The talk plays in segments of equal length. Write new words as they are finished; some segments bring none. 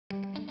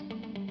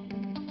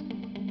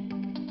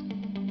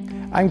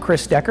I'm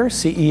Chris Dekker,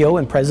 CEO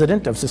and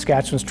President of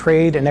Saskatchewan's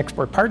Trade and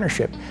Export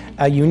Partnership,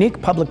 a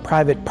unique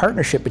public-private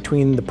partnership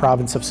between the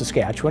province of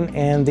Saskatchewan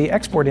and the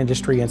export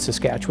industry in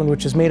Saskatchewan,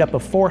 which is made up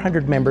of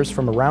 400 members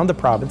from around the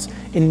province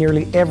in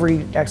nearly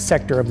every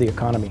sector of the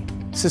economy.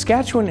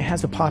 Saskatchewan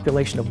has a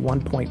population of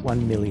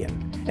 1.1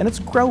 million, and it's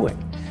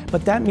growing.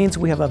 But that means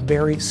we have a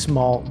very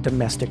small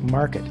domestic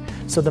market.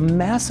 So the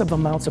massive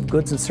amounts of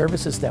goods and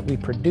services that we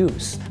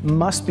produce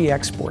must be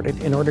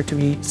exported in order to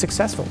be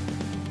successful.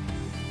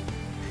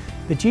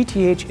 The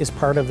GTH is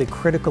part of the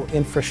critical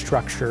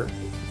infrastructure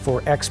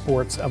for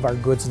exports of our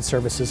goods and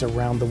services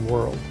around the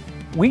world.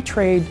 We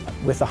trade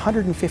with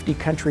 150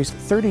 countries,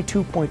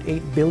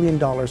 $32.8 billion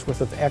worth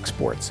of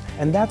exports,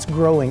 and that's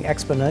growing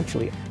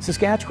exponentially.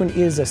 Saskatchewan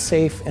is a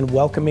safe and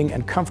welcoming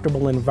and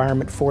comfortable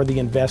environment for the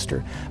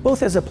investor,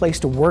 both as a place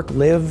to work,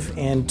 live,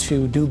 and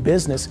to do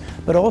business,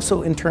 but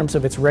also in terms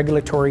of its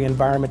regulatory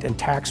environment and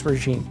tax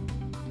regime.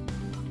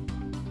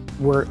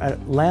 We're a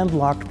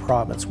landlocked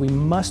province. We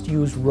must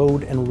use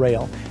road and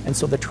rail. And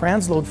so the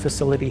transload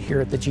facility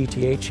here at the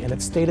GTH and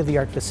its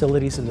state-of-the-art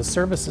facilities and the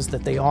services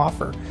that they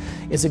offer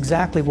is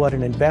exactly what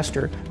an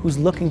investor who's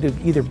looking to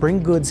either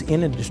bring goods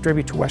in and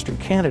distribute to Western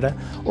Canada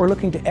or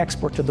looking to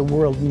export to the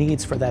world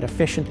needs for that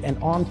efficient and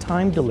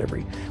on-time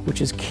delivery,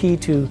 which is key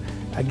to,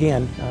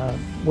 again,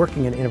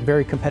 working in a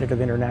very competitive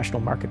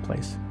international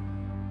marketplace.